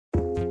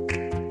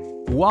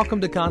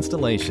Welcome to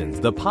Constellations,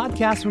 the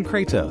podcast from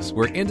Kratos,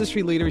 where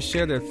industry leaders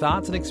share their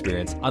thoughts and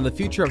experience on the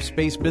future of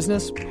space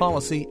business,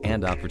 policy,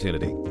 and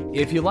opportunity.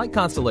 If you like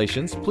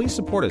Constellations, please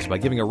support us by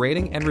giving a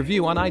rating and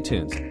review on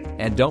iTunes.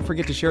 And don't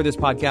forget to share this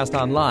podcast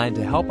online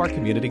to help our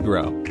community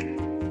grow.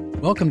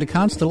 Welcome to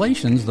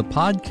Constellations, the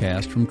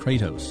podcast from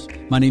Kratos.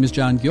 My name is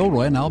John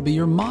Gilroy, and I'll be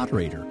your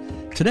moderator.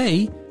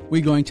 Today,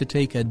 we're going to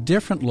take a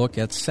different look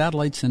at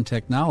satellites and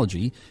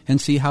technology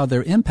and see how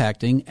they're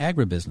impacting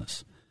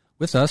agribusiness.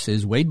 With us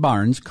is Wade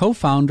Barnes,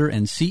 co-founder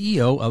and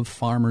CEO of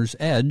Farmer's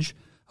Edge,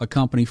 a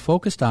company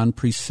focused on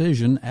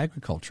precision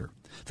agriculture.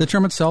 The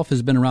term itself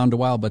has been around a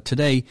while, but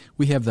today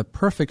we have the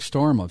perfect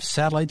storm of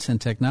satellites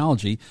and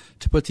technology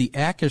to put the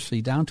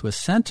accuracy down to a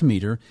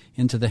centimeter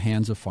into the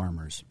hands of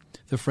farmers.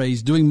 The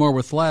phrase doing more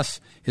with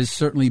less is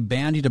certainly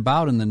bandied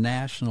about in the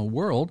national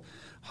world.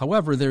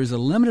 However, there is a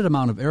limited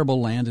amount of arable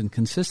land and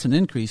consistent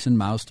increase in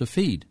mouths to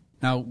feed.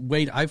 Now,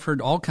 Wade, I've heard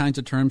all kinds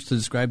of terms to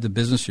describe the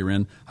business you're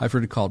in. I've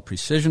heard it called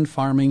precision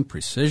farming,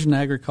 precision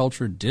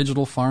agriculture,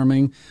 digital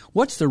farming.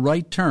 What's the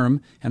right term,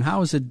 and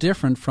how is it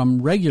different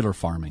from regular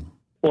farming?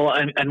 Well,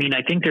 I mean,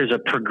 I think there's a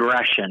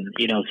progression,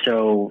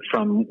 so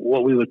from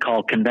what we would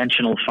call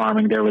conventional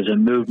farming, there was a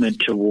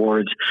movement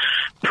towards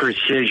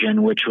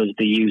precision, which was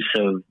the use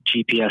of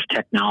GPS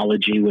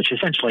technology, which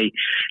essentially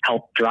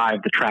helped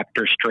drive the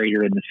tractor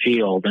straighter in the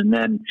field. And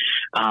then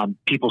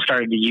people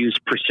started to use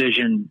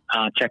precision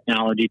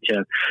technology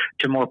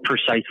to more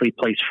precisely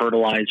place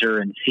fertilizer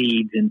and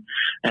seeds.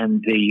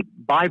 And the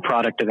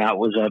byproduct of that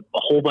was a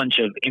whole bunch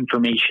of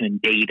information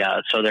and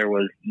data. So there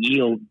was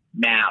yield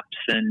maps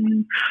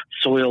and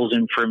soils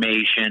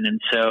information.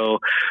 And so,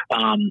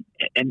 and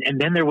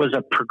then there was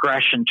a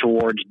progression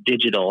towards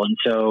digital. And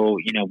so,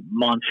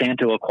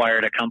 Monsanto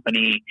acquired a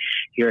company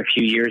here a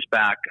few years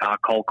back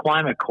called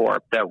Climate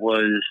Corp that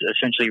was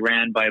essentially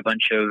ran by a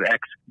bunch of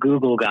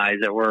ex-Google guys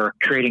that were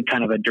creating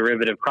kind of a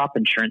derivative crop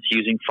insurance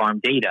using farm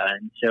data.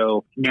 And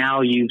so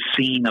now you've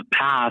seen a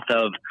path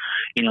of,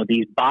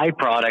 these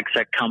byproducts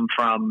that come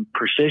from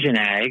precision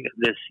ag,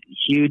 this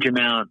huge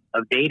amount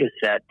of data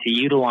set to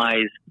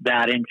utilize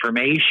that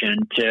information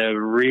to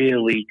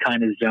really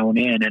kind of zone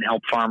in and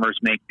help farmers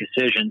make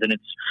decisions. And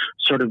it's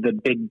sort of the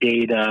big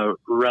data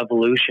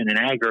revolution in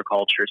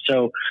agriculture.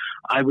 So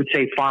I would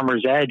say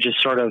Farmer's Edge is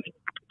sort of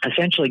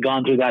essentially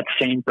gone through that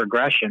same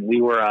progression.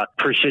 We were a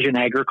precision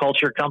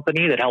agriculture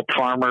company that helped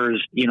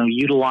farmers,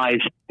 utilize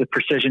the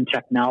precision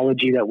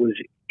technology that was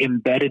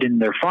embedded in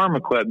their farm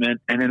equipment.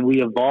 And then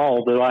we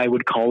evolved what I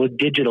would call a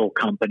digital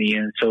company.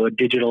 And so a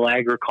digital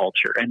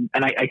agriculture. And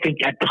I think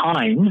at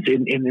times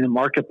in the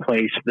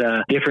marketplace,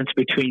 the difference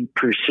between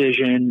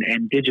precision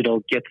and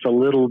digital gets a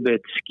little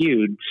bit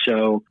skewed.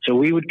 So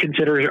we would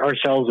consider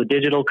ourselves a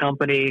digital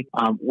company.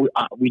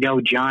 We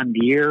know John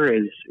Deere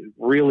is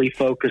really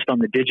focused on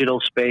the digital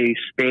space.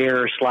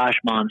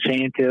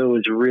 Bayer/Monsanto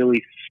is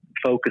really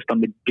focused on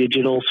the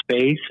digital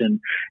space,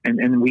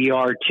 and we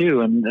are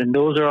too. And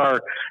those are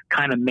our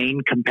kind of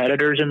main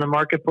competitors in the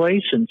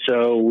marketplace. And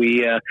so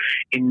we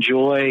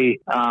enjoy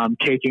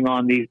taking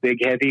on these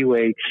big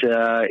heavyweights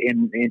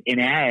in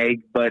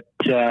ag, but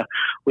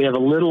we have a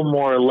little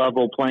more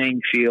level playing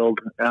field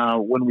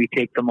when we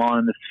take them on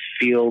in the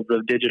fields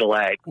of digital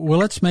ag. Well,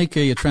 let's make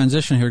a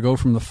transition here, go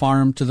from the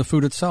farm to the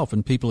food itself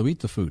and people who eat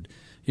the food.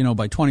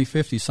 By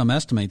 2050, some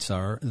estimates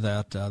are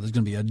that there's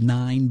going to be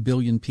 9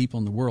 billion people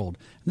in the world.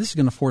 And this is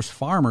going to force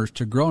farmers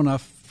to grow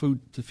enough food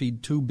to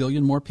feed 2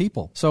 billion more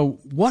people. So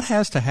what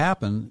has to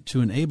happen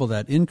to enable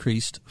that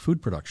increased food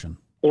production?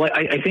 Well,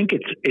 I think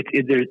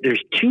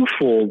there's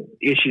twofold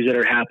issues that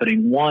are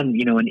happening. One,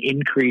 an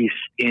increase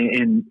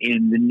in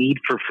the need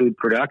for food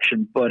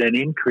production, but an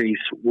increase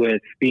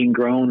with being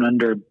grown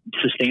under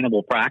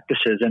sustainable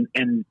practices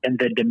and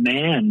the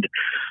demand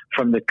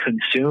from the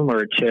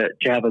consumer to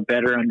have a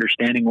better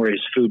understanding where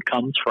his food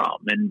comes from.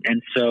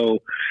 And so,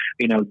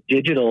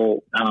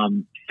 digital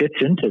fits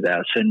into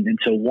this. And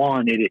so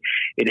one,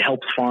 it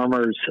helps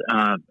farmers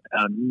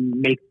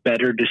make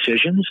better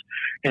decisions.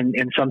 And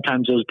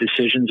sometimes those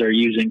decisions are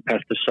using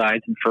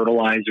pesticides and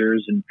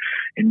fertilizers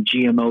and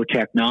GMO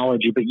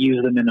technology, but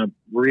use them in a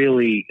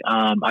really,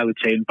 I would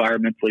say,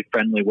 environmentally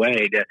friendly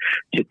way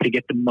to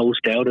get the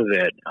most out of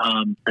it.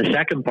 The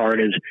second part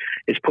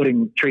is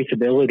putting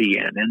traceability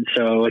in. And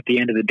so at the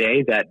end of the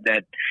day,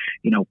 that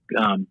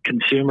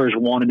consumers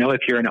want to know.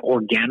 If you're an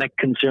organic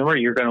consumer,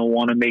 you're going to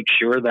want to make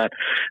sure that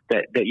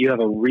you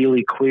have a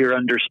really clear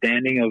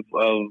understanding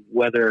of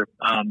whether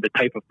the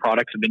type of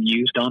products have been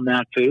used on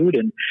that food.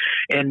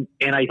 And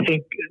I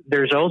think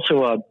there's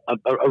also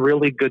a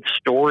really good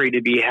story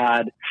to be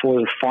had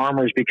for the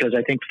farmers, because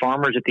I think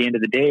farmers at the end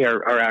of the day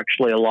are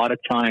actually a lot of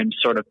times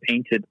sort of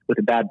painted with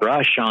a bad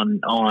brush on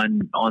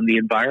the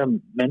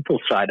environmental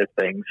side of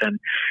things.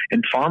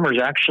 And farmers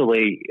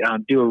actually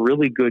do a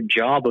really good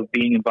job of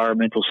being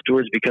environmental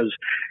stewards, because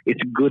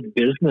it's good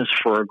business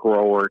for a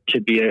grower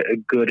to be a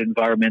good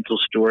environmental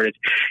steward.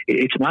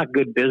 It's not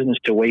good business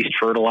to waste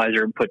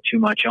fertilizer and put too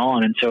much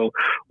on. And so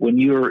when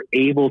you're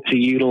able to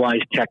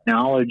utilize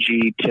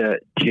technology to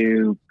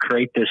to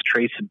create this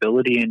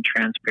traceability and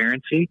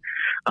transparency.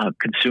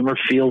 Consumer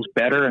feels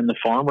better and the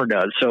farmer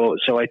does.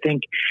 So I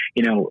think,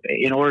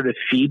 in order to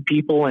feed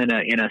people in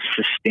a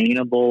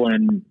sustainable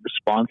and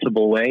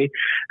responsible way,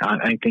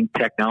 I think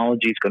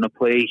technology is going to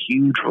play a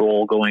huge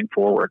role going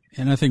forward.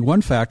 And I think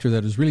one factor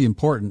that is really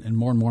important and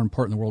more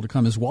important in the world to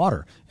come is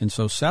water. And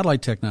so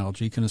satellite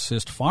technology can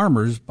assist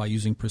farmers by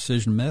using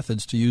precision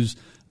methods to use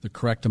the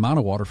correct amount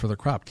of water for the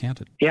crop, can't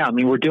it? Yeah,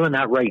 we're doing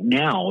that right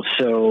now.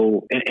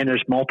 So, and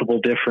there's multiple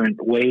different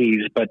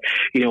ways, but,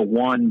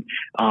 one,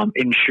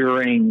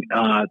 ensuring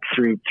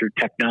through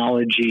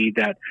technology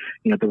that,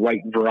 the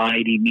right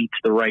variety meets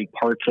the right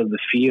parts of the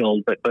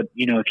field. But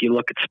if you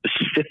look at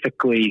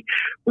specifically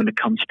when it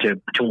comes to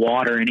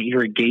water and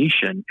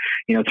irrigation,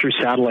 through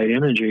satellite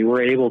imagery,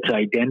 we're able to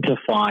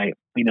identify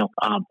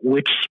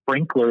which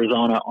sprinklers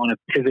on a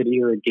pivot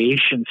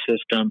irrigation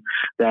system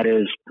that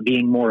is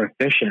being more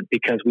efficient,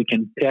 because we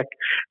can pick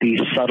these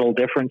subtle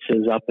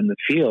differences up in the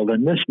field.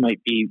 And this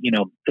might be,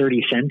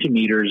 30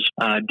 centimeters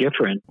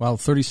different. Wow,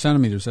 30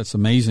 centimeters. That's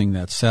amazing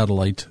that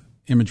satellite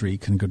imagery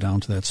can go down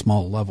to that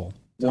small level.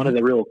 One of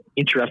the real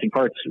interesting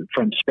parts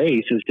from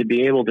space is to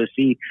be able to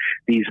see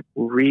these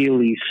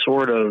really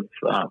sort of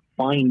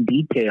fine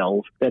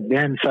details that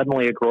then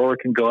suddenly a grower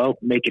can go out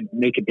and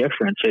make a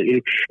difference.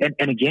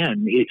 And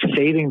again, it's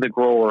saving the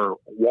grower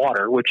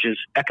water, which is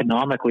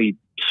economically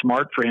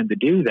smart for him to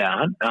do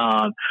that,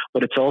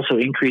 but it's also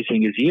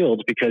increasing his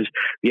yields, because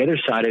the other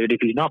side of it, if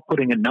he's not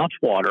putting enough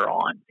water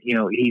on,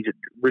 he's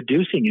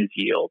reducing his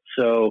yield.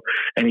 So,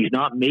 and he's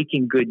not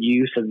making good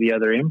use of the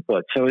other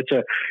inputs. So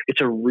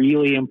it's a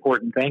really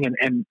important thing,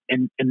 and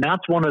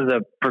that's one of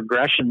the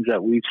progressions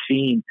that we've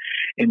seen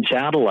in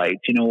satellites.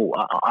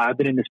 I've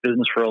been in this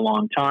business for a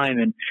long time,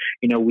 and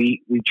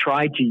we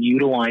tried to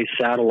utilize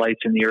satellites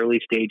in the early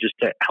stages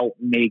to help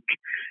make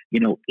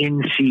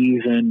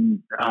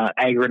in-season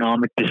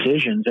agronomic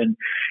decisions. And,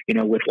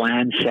 with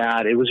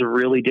Landsat, it was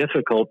really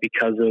difficult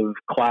because of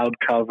cloud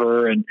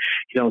cover. And,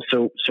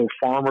 so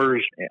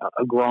farmers,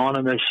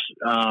 agronomists,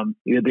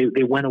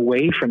 they went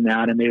away from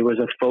that, and there was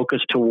a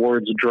focus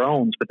towards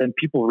drones. But then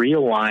people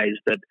realized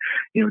that,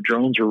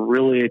 drones are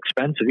really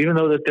expensive, even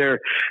though that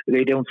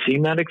they don't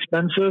seem that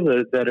expensive,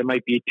 that it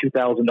might be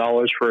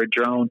 $2,000 for a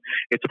drone.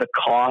 It's the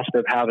cost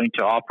of having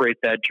to operate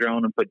that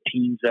drone and put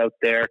teams out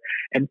there.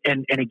 And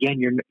again,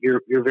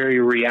 you're very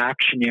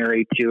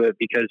reactionary to it,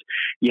 because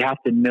you have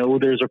to know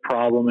there's a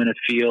problem in a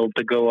field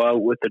to go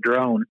out with the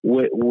drone.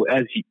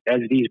 As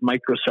these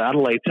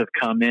microsatellites have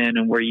come in,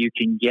 and where you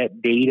can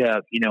get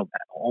data,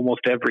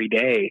 almost every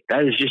day,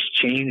 that has just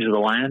changed the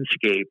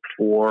landscape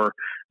for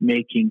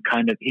making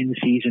kind of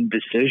in-season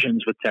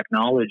decisions with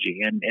technology.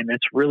 And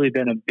it's really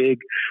been a big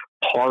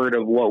part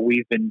of what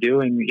we've been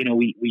doing.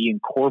 We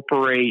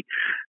incorporate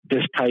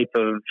this type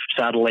of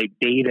satellite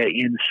data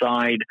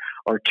inside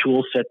our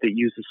tool set that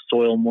uses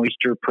soil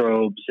moisture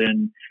probes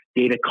and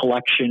data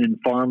collection and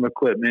farm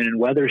equipment and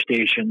weather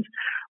stations.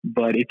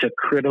 But it's a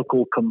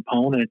critical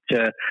component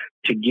to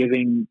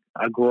giving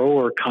a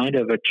grower kind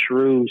of a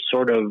true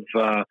sort of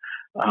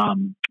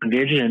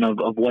vision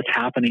of what's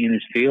happening in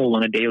his field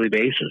on a daily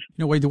basis.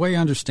 Wade, the way I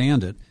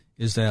understand it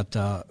is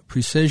that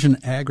precision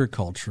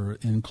agriculture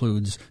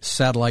includes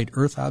satellite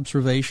Earth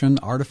observation,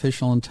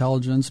 artificial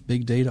intelligence,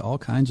 big data, all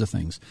kinds of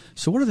things.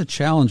 So what are the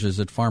challenges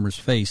that farmers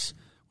face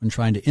when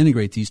trying to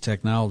integrate these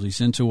technologies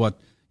into what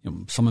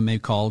someone may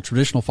call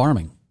traditional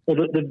farming? Well,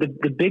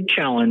 the big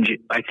challenge,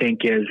 I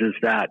think, is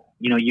that,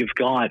 you've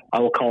got, I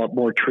will call it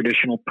more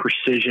traditional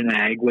precision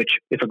ag, which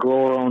if a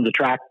grower owns a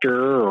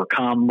tractor or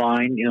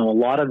combine, a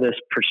lot of this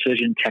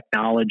precision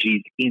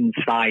technology is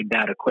inside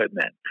that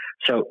equipment.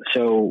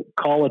 So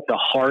call it the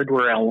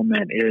hardware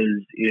element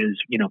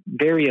is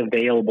very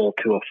available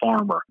to a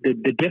farmer.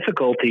 The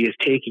difficulty is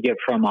taking it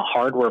from a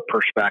hardware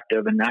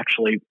perspective and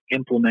actually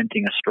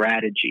implementing a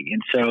strategy.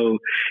 And so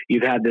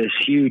you've had this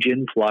huge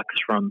influx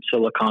from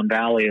Silicon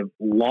Valley of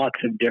lots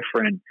of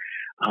different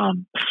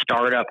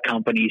startup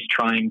companies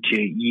trying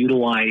to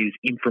utilize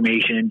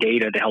information and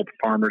data to help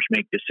farmers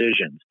make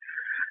decisions.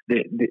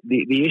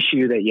 The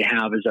issue that you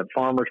have is that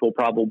farmers will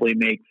probably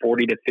make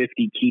 40 to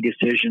 50 key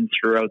decisions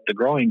throughout the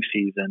growing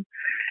season.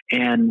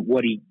 And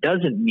what he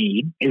doesn't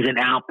need is an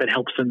app that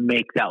helps him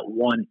make that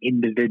one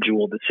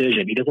individual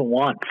decision. He doesn't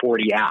want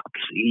 40 apps.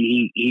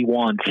 He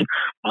wants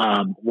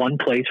one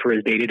place for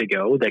his data to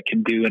go that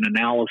can do an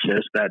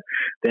analysis that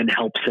then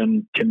helps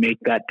him to make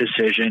that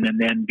decision and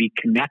then be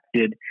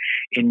connected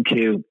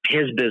into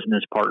his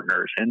business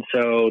partners. And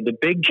so the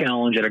big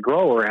challenge that a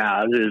grower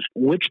has is,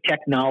 which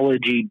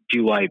technology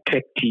do I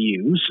pick to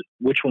use?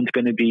 Which one's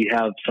going to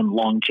have some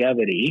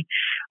longevity?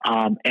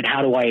 And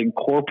how do I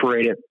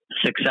incorporate it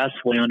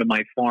successfully onto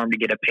my farm to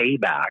get a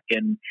payback?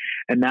 And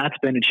that's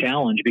been a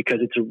challenge, because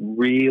it's a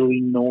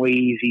really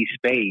noisy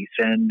space,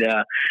 and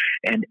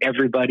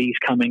everybody's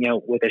coming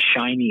out with a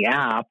shiny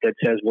app that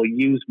says, well,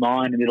 use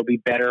mine and it'll be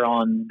better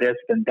on this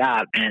than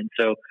that. And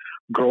so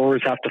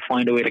growers have to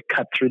find a way to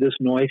cut through this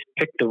noise,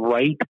 pick the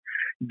right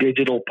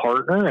digital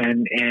partner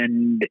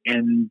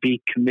and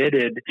be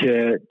committed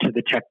to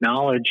the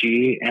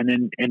technology,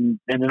 and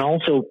then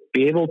also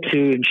be able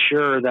to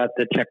ensure that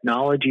the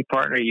technology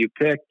partner you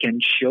pick can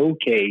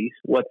showcase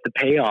what the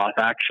payoff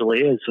actually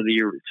is, so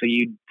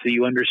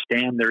you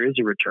understand there is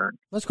a return.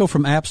 Let's go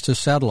from apps to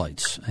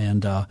satellites.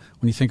 And when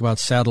you think about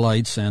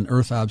satellites and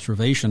Earth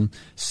observation,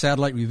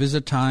 satellite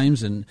revisit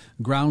times and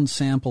ground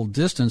sample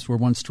distance were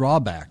once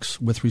drawbacks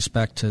with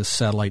respect to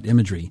satellite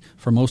imagery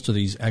for most of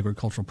these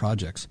agricultural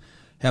projects.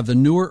 Have the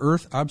newer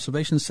Earth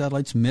observation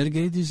satellites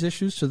mitigated these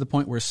issues to the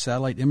point where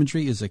satellite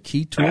imagery is a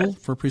key tool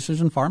for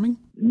precision farming?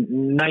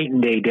 Night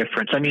and day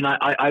difference. I mean,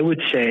 I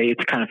would say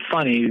it's kind of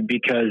funny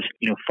because,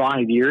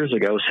 5 years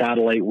ago,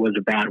 satellite was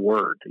a bad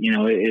word.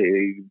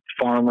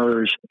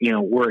 Farmers,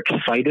 were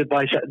excited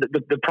by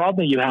the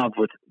problem you have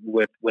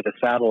with a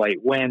satellite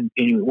when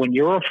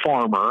you're a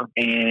farmer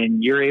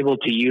and you're able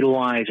to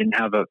utilize and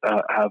have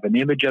an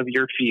image of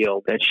your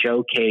field that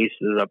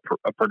showcases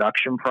a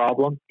production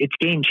problem, it's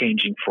game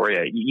changing for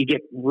you. You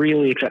get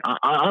really excited.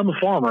 I'm a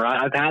farmer.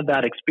 I've had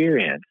that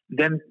experience.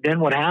 Then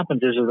what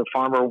happens is the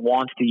farmer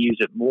wants to use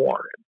it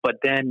more. But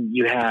then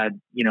you had,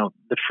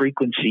 the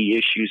frequency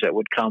issues that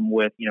would come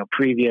with,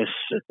 previous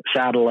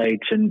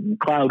satellites and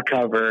cloud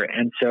cover.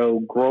 And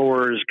so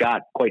growers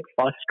got quite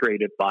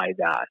frustrated by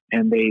that.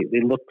 And they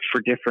looked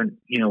for different,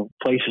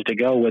 places to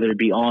go, whether it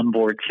be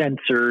onboard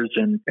sensors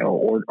and,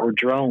 or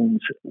drones.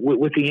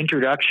 With the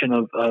introduction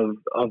of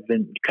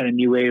the kind of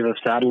new wave of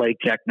satellite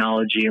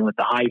technology and with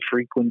the high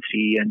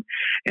frequency and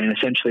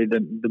essentially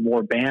the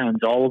more bands,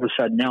 all of a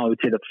sudden now I would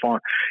say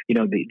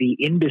the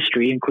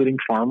industry, including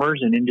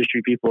farmers and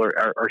industry people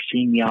are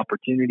seeing the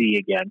opportunity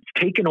again.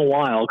 It's taken a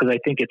while because I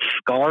think it's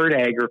scarred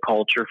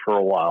agriculture for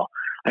a while.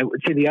 I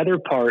would say the other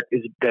part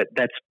is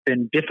that's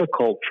been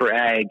difficult for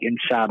ag and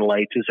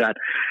satellites is that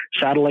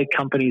satellite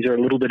companies are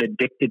a little bit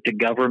addicted to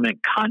government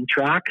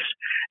contracts.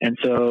 And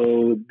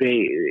so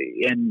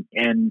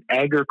and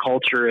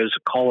agriculture is,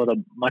 call it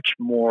a much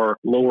more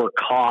lower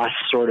cost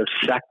sort of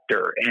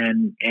sector.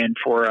 And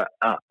for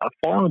a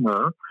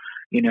farmer,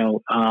 he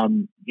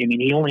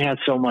only has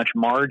so much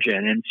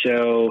margin. And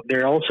so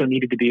there also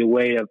needed to be a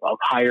way of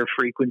higher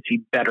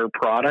frequency, better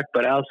product,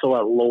 but also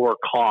at lower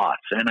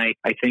costs. And I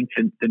think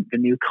the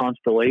new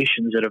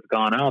constellations that have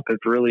gone up have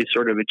really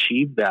sort of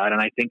achieved that.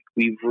 And I think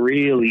we've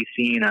really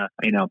seen a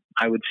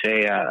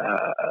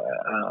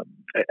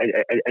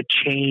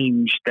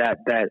change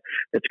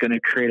that's going to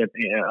create a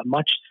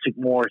much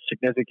more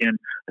significant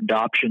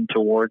adoption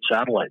towards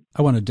satellite.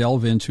 I want to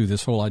delve into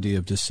this whole idea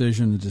of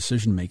decision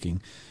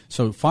making.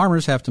 So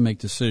farmers have to make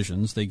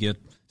decisions. They get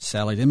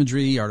satellite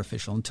imagery,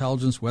 artificial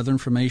intelligence, weather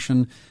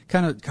information.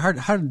 Kind of hard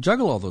to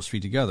juggle all those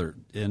three together.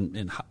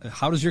 And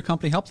how does your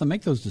company help them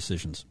make those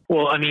decisions?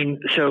 Well, I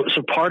mean, so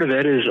part of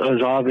it is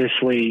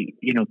obviously,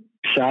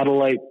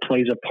 satellite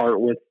plays a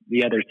part with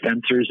the other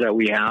sensors that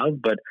we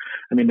have. But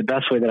I mean, the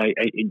best way that I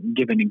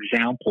give an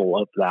example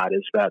of that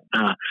is that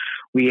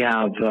we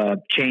have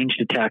change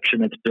detection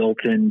that's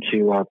built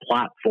into our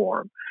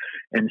platform.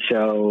 And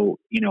so,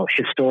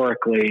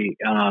 historically,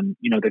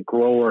 the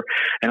grower,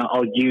 and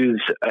I'll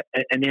use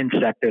an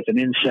insect. There's an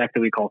insect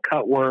that we call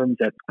cutworms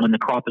that when the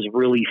crop is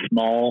really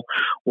small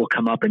will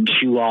come up and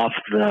chew off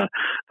the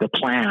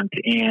plant,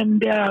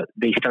 and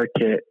they start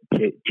to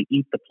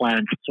eat the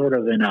plant sort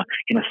of in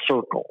a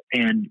circle.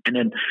 And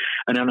then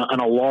on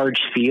a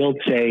large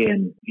field, say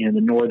in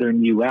the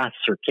northern U.S.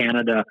 or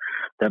Canada,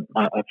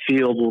 a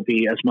field will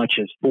be as much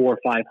as 400 or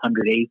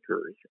 500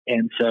 acres.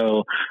 And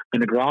so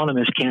an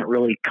agronomist can't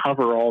really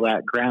cover all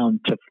that ground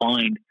to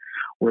find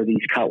where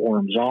these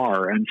cutworms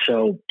are. And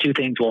so two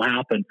things will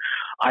happen.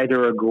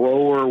 Either a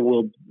grower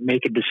will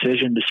make a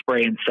decision to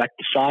spray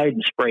insecticide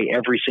and spray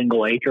every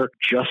single acre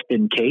just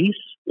in case,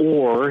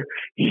 or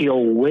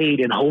he'll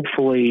wait and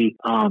hopefully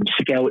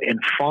scout and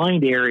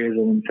find areas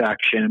of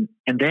infection.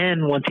 And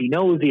then once he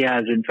knows he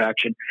has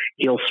infection,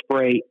 he'll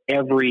spray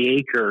every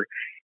acre,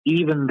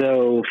 even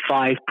though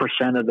 5%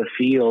 of the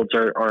fields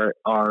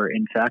are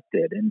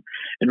infected. And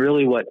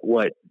really what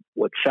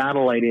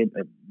satellite,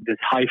 this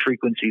high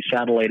frequency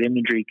satellite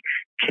imagery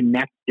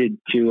connected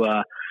to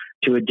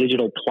a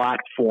digital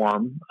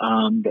platform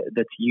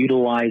that's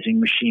utilizing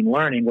machine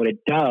learning, what it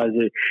does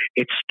is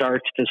it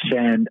starts to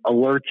send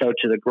alerts out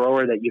to the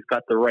grower that you've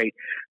got the right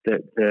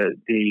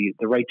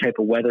type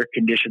of weather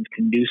conditions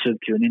conducive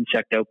to an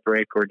insect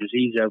outbreak or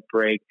disease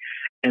outbreak.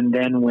 And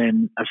then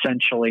when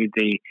essentially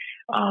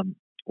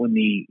when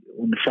the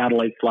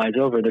satellite flies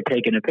over, they're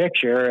taking a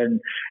picture and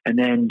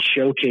then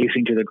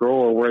showcasing to the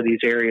grower where these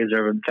areas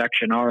of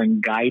infection are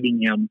and guiding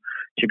him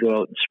to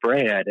go out and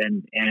spray it.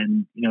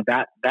 And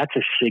that's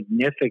a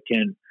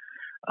significant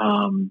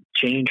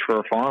change for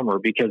a farmer,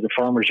 because the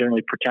farmer is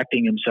generally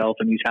protecting himself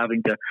and he's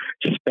having to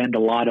spend a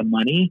lot of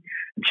money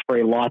and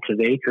spray lots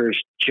of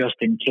acres just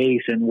in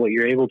case. And what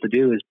you're able to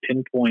do is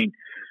pinpoint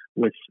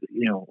with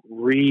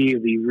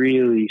really,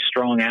 really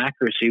strong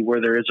accuracy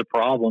where there is a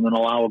problem and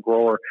allow a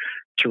grower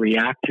to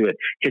react to it.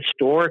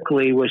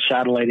 Historically, with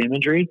satellite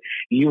imagery,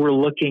 you were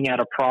looking at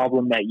a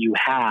problem that you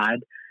had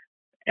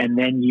and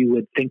then you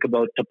would think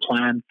about to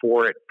plan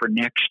for it for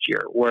next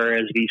year.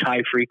 Whereas these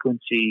high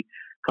frequency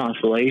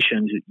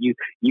constellations,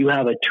 you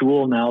have a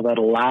tool now that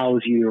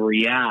allows you to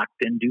react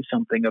and do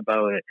something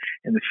about it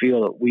in the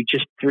field.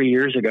 3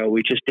 years ago,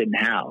 we just didn't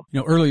have.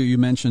 Earlier you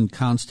mentioned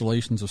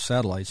constellations of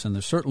satellites, and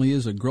there certainly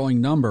is a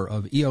growing number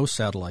of EO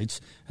satellites,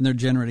 and they're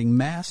generating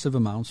massive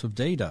amounts of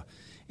data.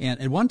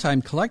 And at one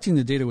time, collecting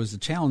the data was the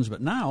challenge,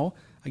 but now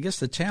I guess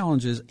the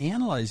challenge is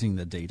analyzing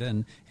the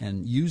data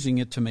and using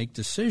it to make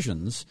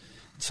decisions.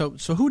 So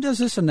who does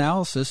this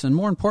analysis, and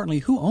more importantly,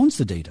 who owns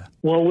the data?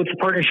 Well, with the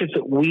partnerships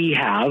that we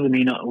have,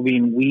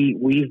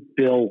 we've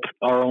built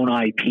our own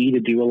IP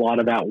to do a lot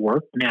of that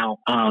work. Now,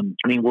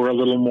 we're a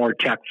little more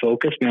tech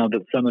focused now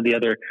that some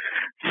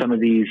of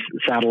these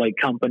satellite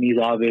companies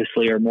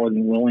obviously are more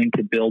than willing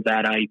to build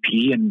that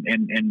IP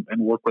and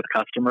work with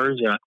customers.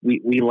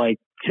 We like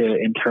to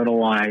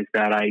internalize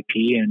that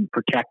IP and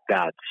protect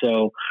that.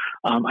 So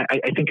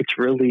I think it's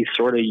really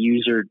sort of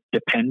user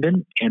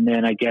dependent, and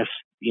then I guess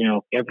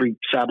every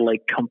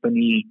satellite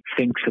company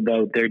thinks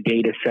about their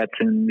data sets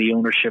and the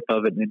ownership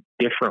of it in a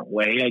different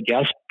way, I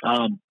guess.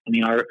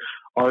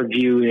 Our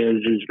view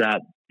is that,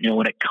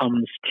 when it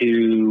comes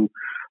to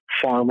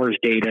farmers'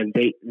 data,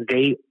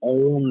 they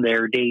own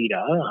their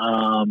data.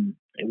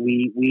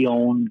 We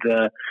own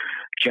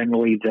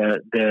generally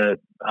the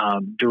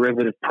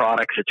derivative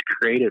products that's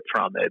created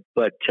from it.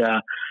 But,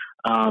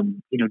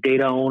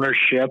 data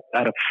ownership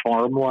at a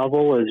farm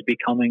level is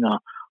becoming a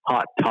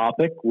hot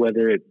topic,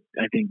 whether it,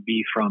 I think,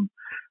 be from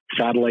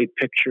satellite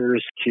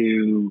pictures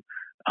to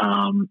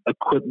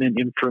equipment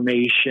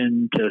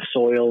information to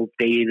soil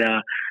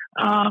data,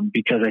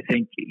 because I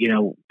think,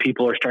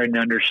 people are starting to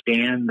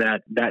understand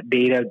that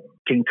data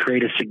can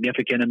create a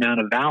significant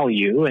amount of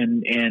value,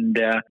 and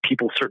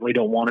people certainly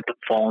don't want it to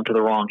fall into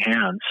the wrong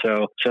hands.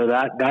 So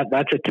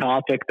that's a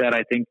topic that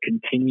I think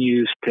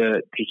continues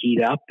to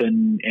heat up,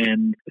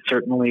 and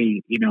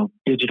certainly,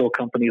 digital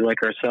companies like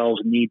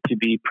ourselves need to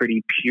be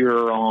pretty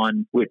pure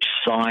on which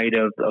side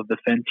of the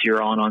fence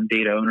you're on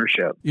data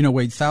ownership.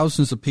 Wade,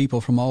 thousands of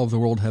people from all over the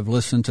world have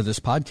listened to this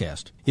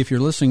podcast. If you're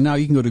listening now,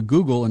 you can go to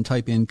Google and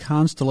type in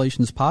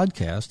Constellations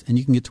Podcast, and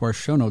you can get to our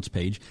show notes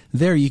page.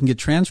 There you can get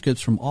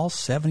transcripts from all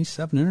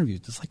 77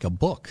 interviews. It's like a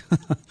book.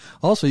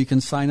 Also, you can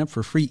sign up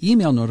for free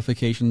email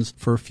notifications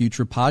for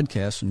future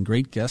podcasts and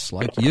great guests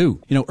like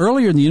you.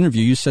 Earlier in the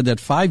interview, you said that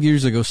 5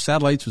 years ago,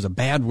 satellites was a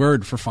bad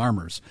word for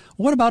farmers.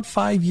 What about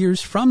 5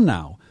 years from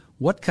now?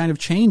 What kind of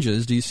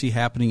changes do you see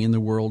happening in the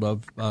world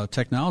of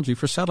technology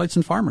for satellites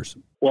and farmers?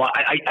 Well,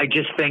 I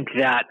just think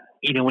that,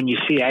 when you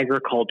see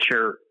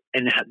agriculture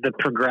and the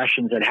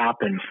progressions that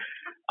happen,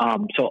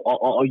 so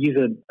I'll use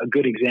a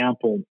good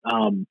example.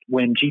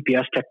 When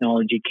GPS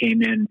technology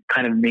came in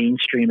kind of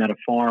mainstream at a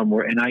farm,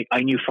 and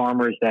I knew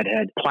farmers that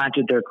had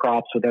planted their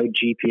crops without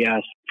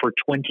GPS for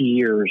 20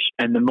 years.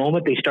 And the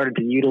moment they started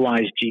to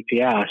utilize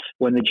GPS,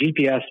 when the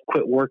GPS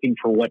quit working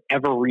for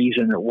whatever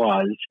reason it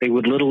was, they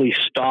would literally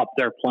stop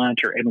their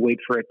planter and wait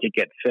for it to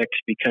get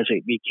fixed because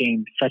it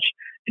became such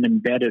an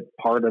embedded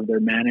part of their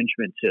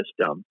management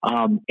system.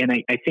 And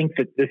I think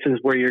that this is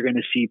where you're going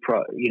to see,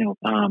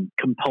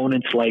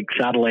 components like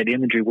satellite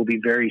imagery will be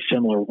very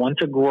similar. Once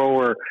a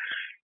grower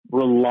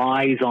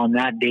relies on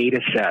that data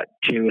set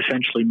to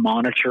essentially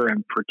monitor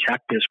and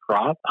protect his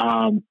crop,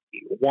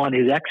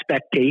 his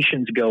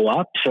expectations go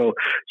up. So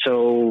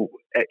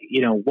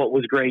what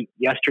was great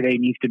yesterday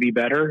needs to be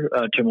better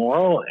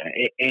tomorrow.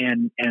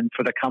 And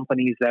for the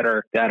companies that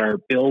are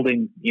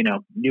building,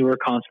 newer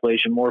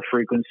constellation, more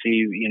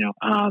frequency,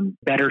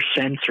 better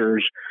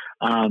sensors,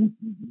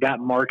 that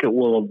market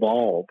will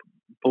evolve.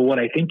 But what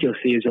I think you'll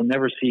see is you'll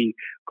never see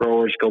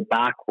growers go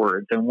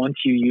backwards. And once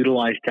you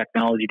utilize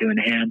technology to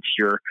enhance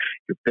your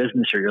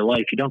business or your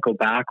life, you don't go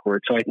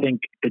backwards. So I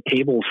think the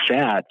table's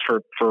set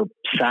for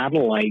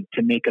satellite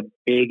to make a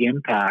big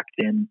impact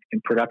in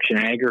production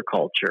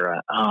agriculture.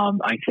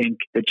 I think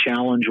the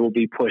challenge will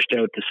be pushed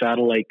out to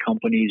satellite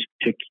companies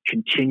to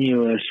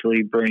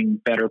continuously bring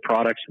better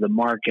products to the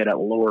market at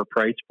lower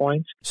price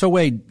points. So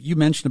Wade, you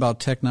mentioned about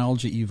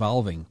technology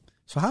evolving.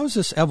 So how is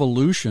this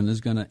evolution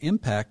is going to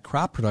impact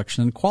crop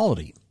production and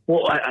quality?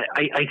 Well,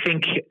 I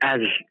think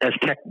as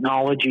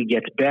technology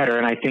gets better,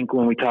 and I think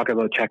when we talk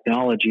about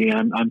technology,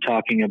 I'm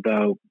talking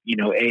about,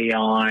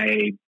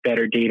 AI,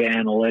 better data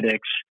analytics,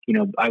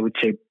 I would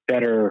say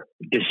better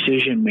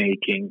decision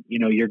making.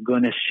 You're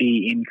going to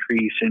see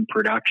increase in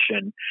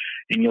production,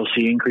 and you'll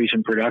see increase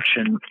in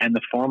production and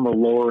the farmer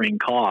lowering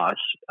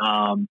costs.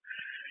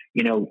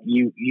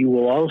 You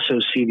will also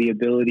see the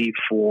ability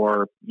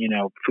for,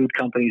 food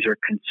companies or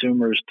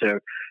consumers to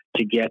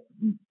get,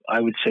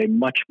 I would say,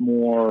 much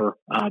more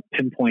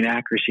pinpoint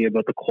accuracy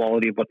about the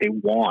quality of what they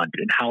want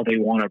and how they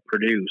want it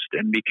produced.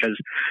 And because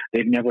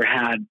they've never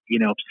had,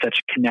 such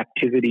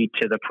connectivity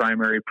to the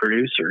primary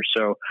producer.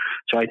 So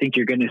I think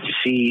you're going to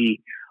see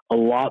a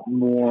lot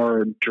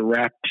more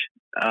direct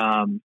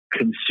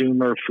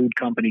consumer food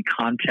company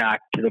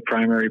contact to the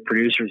primary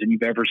producers than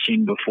you've ever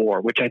seen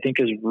before, which I think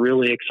is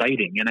really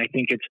exciting. And I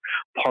think it's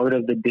part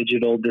of the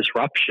digital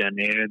disruption.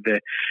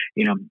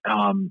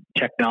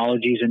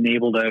 Technologies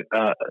enable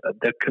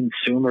the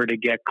consumer to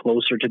get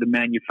closer to the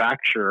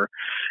manufacturer,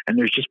 and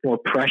there's just more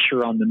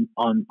pressure on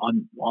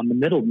the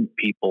middle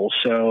people.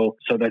 So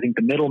I think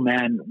the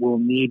middleman will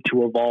need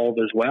to evolve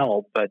as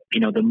well. But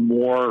the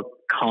more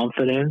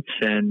confidence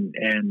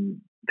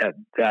and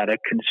that a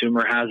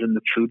consumer has in the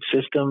food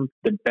system,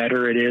 the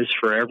better it is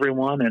for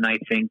everyone. And I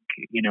think,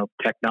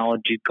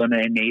 technology is going to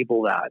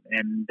enable that,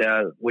 and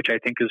which I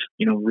think is,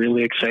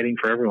 really exciting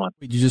for everyone.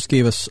 You just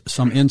gave us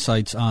some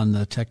insights on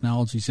the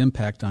technology's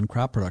impact on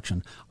crop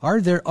production. Are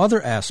there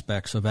other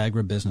aspects of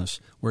agribusiness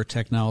where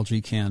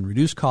technology can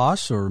reduce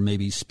costs or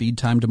maybe speed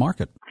time to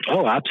market?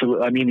 Oh,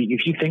 absolutely. I mean,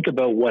 if you think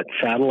about what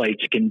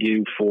satellites can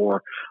do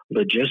for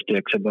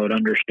logistics, about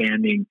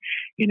understanding,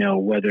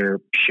 whether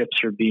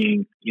ships are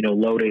being,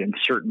 loaded in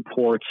certain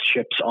ports,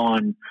 ships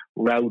on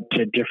route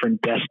to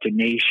different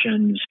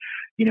destinations,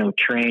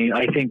 train.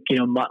 I think,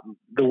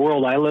 the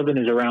world I live in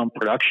is around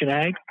production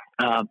ag.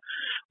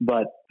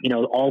 But,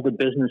 all the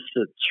business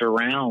that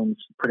surrounds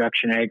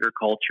production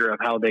agriculture, of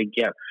how they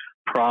get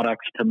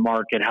products to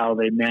market, how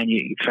they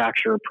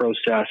manufacture,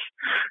 process,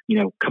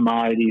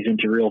 commodities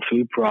into real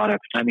food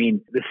products. I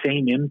mean, the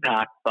same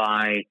impact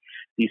by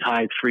these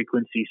high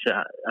frequency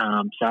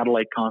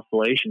satellite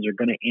constellations are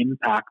going to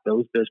impact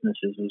those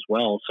businesses as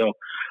well. So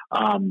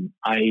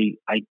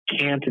I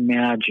can't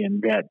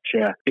imagine that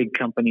big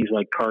companies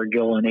like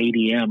Cargill and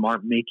ADM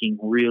aren't making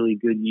really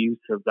good use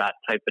of that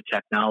type of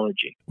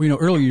technology. Well,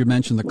 earlier you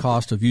mentioned the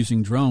cost of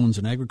using drones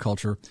in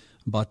agriculture,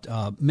 but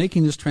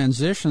making this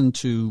transition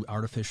to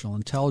artificial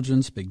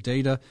intelligence, big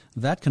data,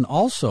 that can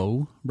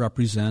also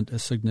represent a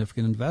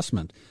significant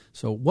investment.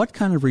 So what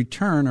kind of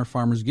return are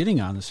farmers getting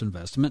on this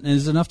investment, and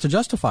is it enough to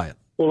justify it?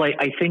 Well,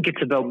 I think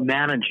it's about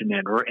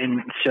management,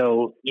 and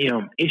so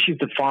issues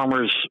that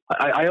farmers.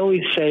 I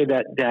always say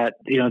that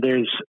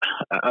there's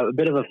a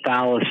bit of a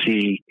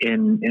fallacy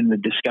in the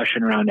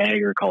discussion around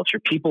agriculture.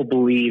 People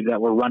believe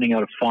that we're running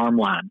out of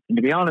farmland, and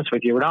to be honest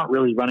with you, we're not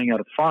really running out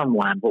of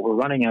farmland. What we're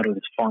running out of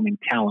is farming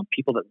talent,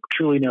 people that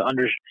truly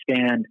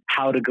understand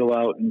how to go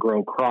out and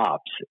grow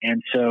crops.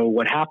 And so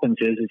what happens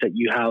is that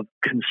you have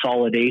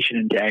consolidation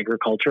into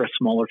agriculture. A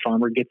smaller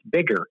farmer gets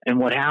bigger, and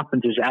what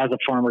happens is as a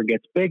farmer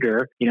gets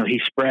bigger, he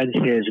spreads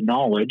his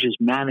knowledge, his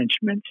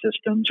management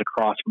systems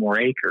across more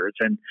acres,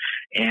 and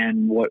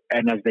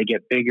as they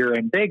get bigger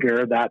and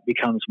bigger, that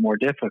becomes more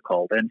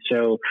difficult. And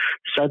so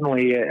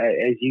suddenly,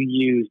 as you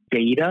use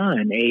data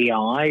and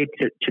AI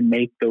to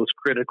make those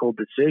critical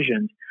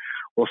decisions,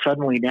 well,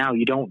 suddenly now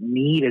you don't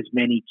need as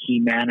many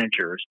key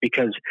managers,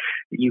 because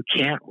you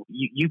can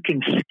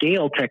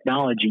scale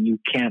technology, you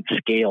can't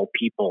scale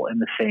people in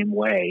the same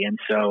way. And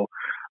so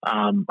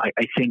I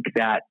think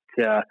that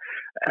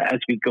as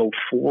we go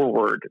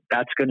forward,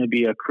 that's going to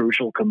be a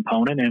crucial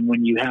component. And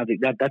when you have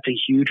that's a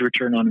huge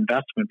return on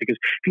investment, because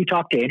if you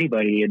talk to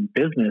anybody in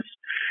business,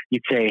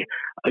 you'd say,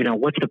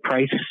 what's the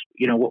price?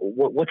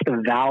 What's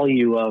the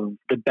value of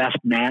the best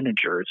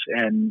managers?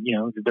 And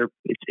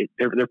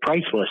they're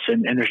priceless,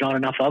 and there's not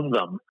enough of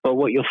them. But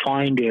what you'll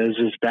find is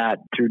that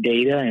through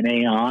data and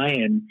AI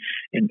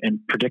and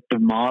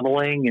predictive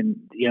modeling, and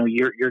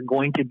you're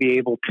going to be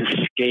able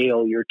to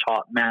scale your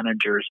top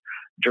managers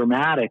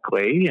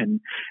dramatically, and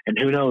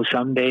who knows,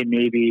 someday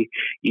maybe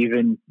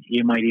you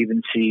might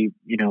even see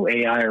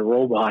AI or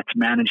robots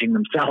managing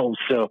themselves.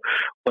 So,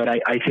 but I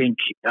think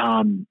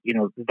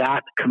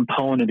that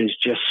component is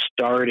just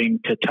starting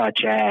to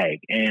touch ag,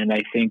 and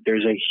I think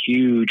there's a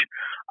huge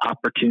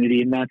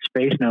opportunity in that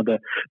space. Now,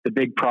 the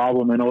big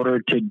problem, in order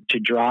to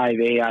drive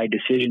AI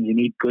decisions, you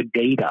need good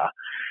data.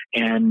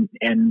 And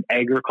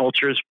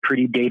agriculture is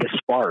pretty data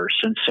sparse.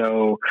 And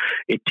so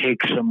it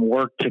takes some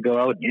work to go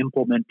out and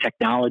implement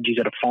technologies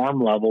at a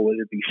farm level,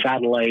 whether it be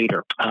satellite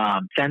or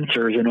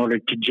sensors, in order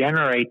to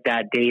generate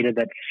that data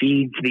that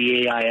feeds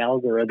the AI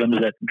algorithms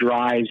that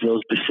drives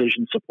those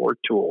decision support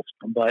tools.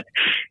 But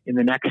in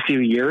the next few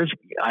years,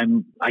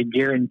 I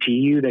guarantee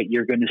you that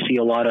you're going to see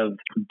a lot of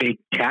big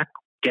tech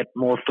get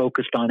more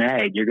focused on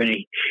ag. You're going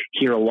to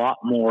hear a lot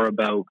more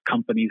about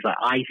companies that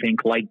I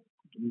think like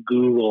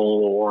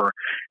Google or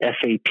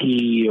SAP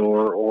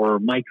or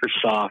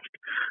Microsoft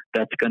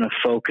that's going to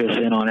focus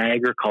in on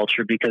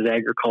agriculture, because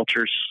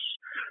agriculture's,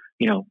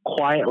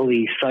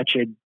 quietly such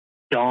a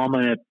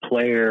dominant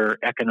player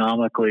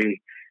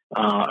economically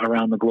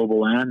around the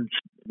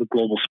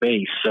global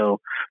space. So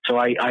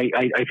I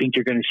think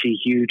you're going to see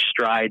huge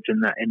strides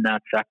in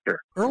that sector.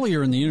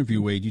 Earlier in the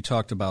interview, Wade, you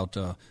talked about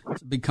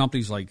big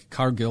companies like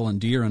Cargill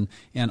and Deere, and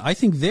I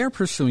think they're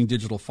pursuing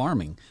digital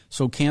farming.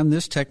 So can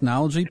this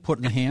technology put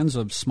in the hands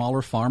of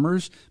smaller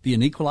farmers be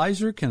an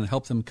equalizer? Can it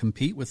help them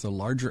compete with the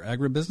larger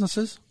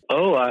agribusinesses?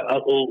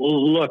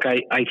 Look,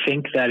 I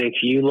think that if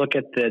you look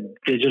at the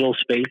digital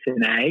space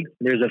in ag,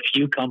 there's a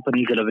few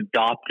companies that have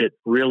adopted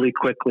really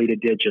quickly to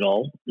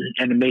digital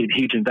and made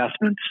huge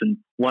investments, and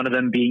one of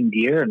them being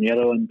Deere and the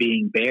other one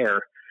being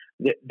Bayer.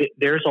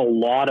 there's a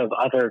lot of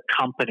other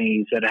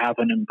companies that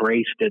haven't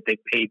embraced it. They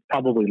paid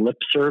probably lip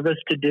service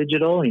to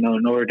digital, in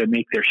order to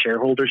make their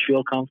shareholders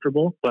feel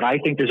comfortable. But I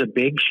think there's a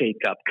big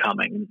shakeup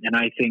coming. And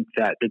I think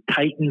that the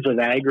titans of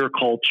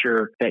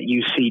agriculture that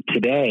you see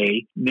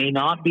today may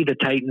not be the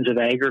titans of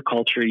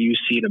agriculture you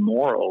see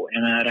tomorrow.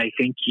 And that I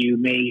think you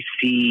may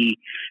see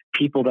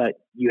people that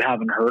you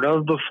haven't heard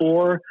of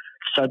before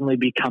suddenly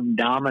become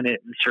dominant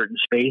in certain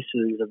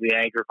spaces of the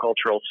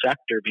agricultural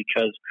sector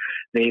because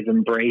they've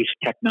embraced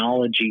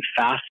technology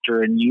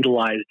faster and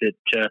utilized it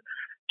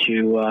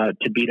to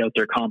beat out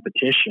their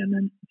competition.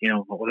 And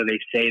what do they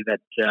say that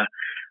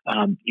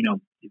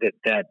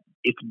that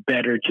it's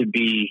better to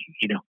be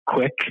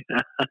quick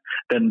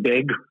than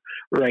big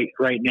right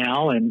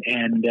now. And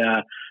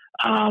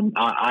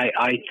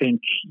I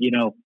think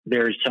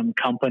there's some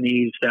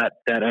companies that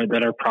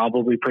are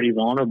probably pretty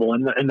vulnerable.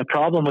 And the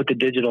problem with the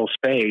digital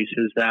space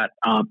is that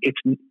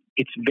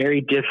it's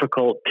very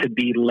difficult to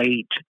be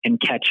late and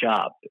catch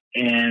up.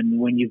 And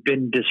when you've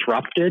been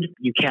disrupted,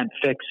 you can't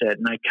fix it.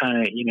 And I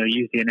kind of,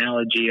 use the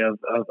analogy of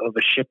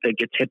a ship that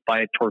gets hit by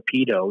a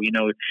torpedo.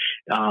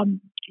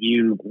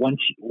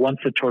 Once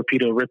the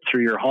torpedo rips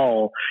through your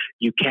hull,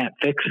 you can't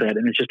fix it.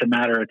 And it's just a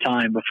matter of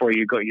time before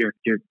you're going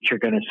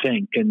to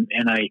sink. And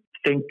I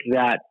think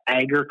that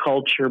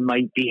agriculture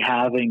might be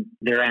having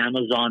their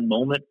Amazon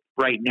moment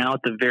right now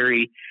at the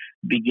very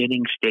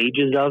beginning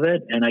stages of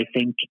it. And I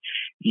think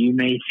you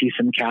may see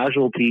some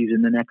casualties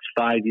in the next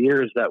 5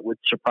 years that would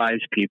surprise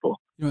people.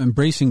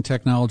 Embracing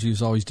technology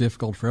is always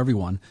difficult for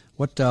everyone.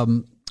 What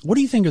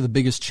do you think are the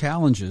biggest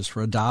challenges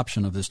for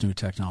adoption of this new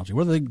technology?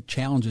 What are the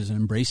challenges in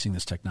embracing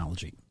this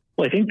technology?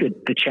 Well, I think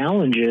that the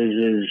challenge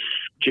is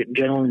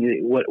generally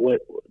what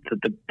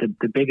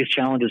the biggest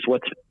challenge is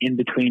what's in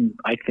between,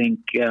 I think,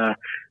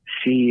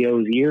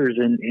 CEOs' ears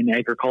in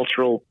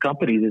agricultural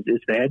companies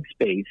is the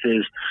headspace.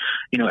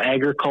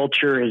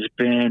 Agriculture has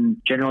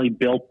been generally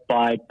built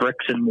by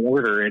bricks and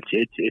mortar.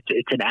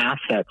 It's an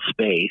asset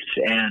space,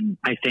 and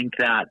I think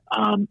that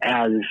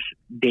as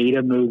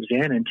data moves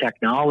in and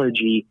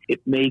technology, it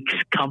makes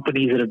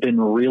companies that have been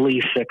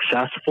really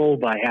successful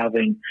by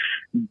having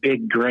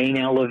big grain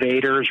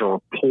elevators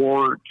or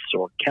ports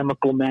or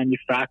chemical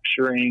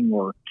manufacturing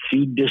or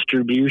seed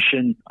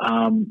distribution,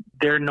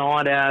 they're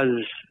not as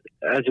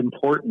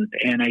important.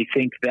 And I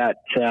think that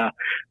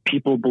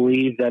people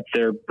believe that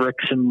their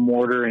bricks and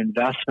mortar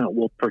investment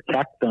will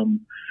protect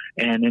them.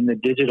 And in the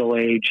digital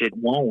age, it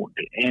won't.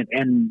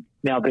 And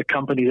now the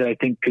companies that I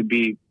think could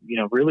be,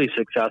 really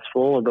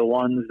successful are the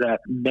ones that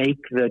make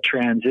the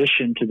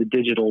transition to the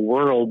digital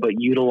world, but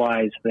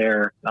utilize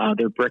their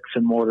bricks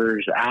and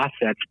mortars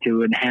assets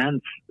to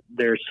enhance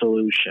their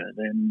solution.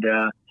 And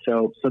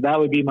so that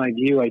would be my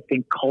view. I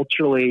think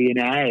culturally in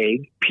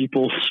ag,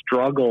 people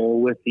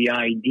struggle with the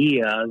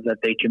idea that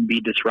they can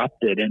be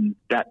disrupted, and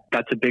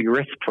that's a big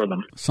risk for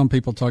them. Some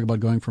people talk about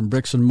going from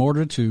bricks and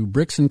mortar to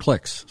bricks and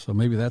clicks. So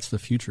maybe that's the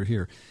future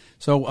here.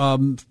 So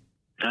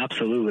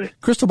absolutely.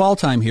 Crystal ball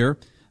time here.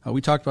 We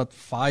talked about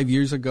 5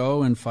 years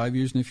ago and 5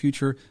 years in the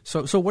future.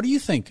 So what do you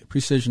think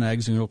precision ag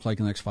is going to look like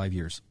in the next 5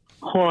 years?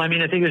 Well, I think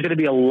there's going to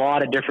be a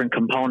lot of different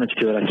components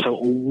to it. So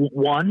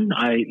one,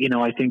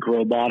 I think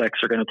robotics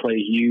are going to play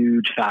a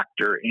huge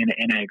factor in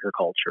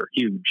agriculture.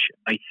 Huge.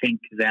 I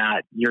think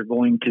that you're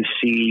going to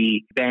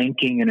see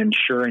banking and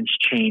insurance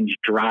change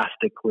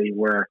drastically,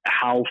 where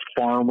how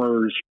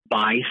farmers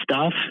buy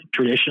stuff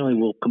traditionally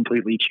will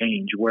completely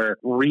change, where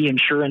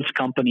reinsurance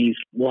companies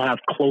will have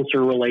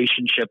closer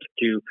relationships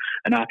to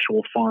an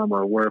actual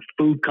farmer, where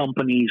food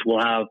companies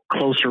will have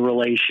closer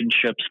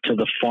relationships to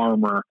the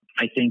farmer.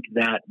 I think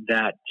that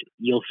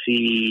you'll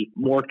see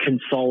more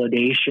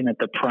consolidation at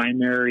the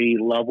primary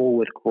level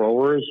with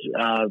growers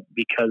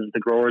because the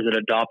growers that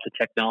adopt the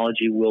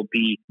technology will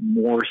be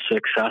more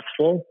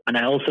successful. And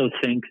I also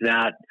think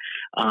that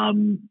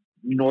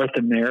North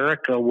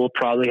America will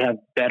probably have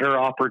better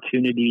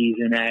opportunities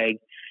in ag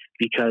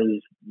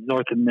because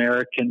North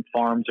American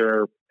farms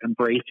are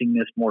embracing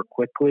this more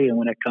quickly. And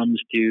when it comes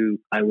to,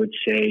 I would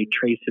say,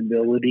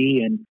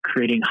 traceability and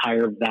creating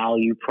higher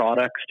value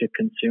products to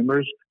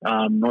consumers,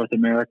 North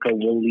America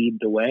will lead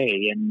the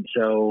way. And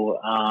so,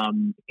 I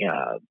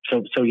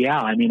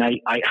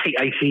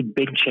see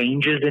big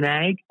changes in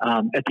ag.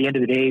 At the end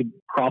of the day,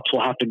 crops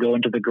will have to go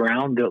into the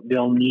ground.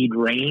 They'll need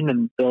rain,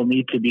 and they'll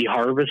need to be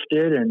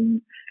harvested,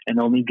 and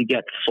they'll need to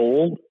get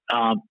sold.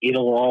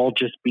 It'll all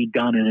just be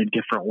done in a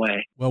different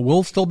way. Well,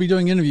 we'll still be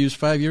doing interviews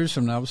 5 years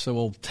from now, so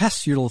we'll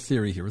test your little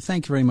theory here.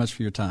 Thank you very much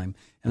for your time.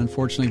 And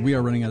unfortunately, we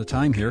are running out of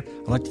time here.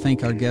 I'd like to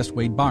thank our guest,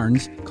 Wade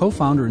Barnes,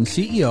 co-founder and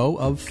CEO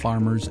of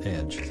Farmer's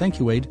Edge. Thank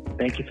you, Wade.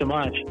 Thank you so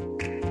much.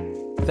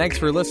 Thanks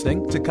for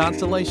listening to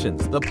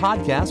Constellations, the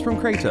podcast from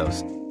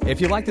Kratos.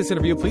 If you like this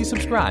interview, please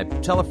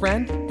subscribe, tell a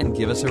friend, and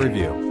give us a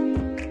review.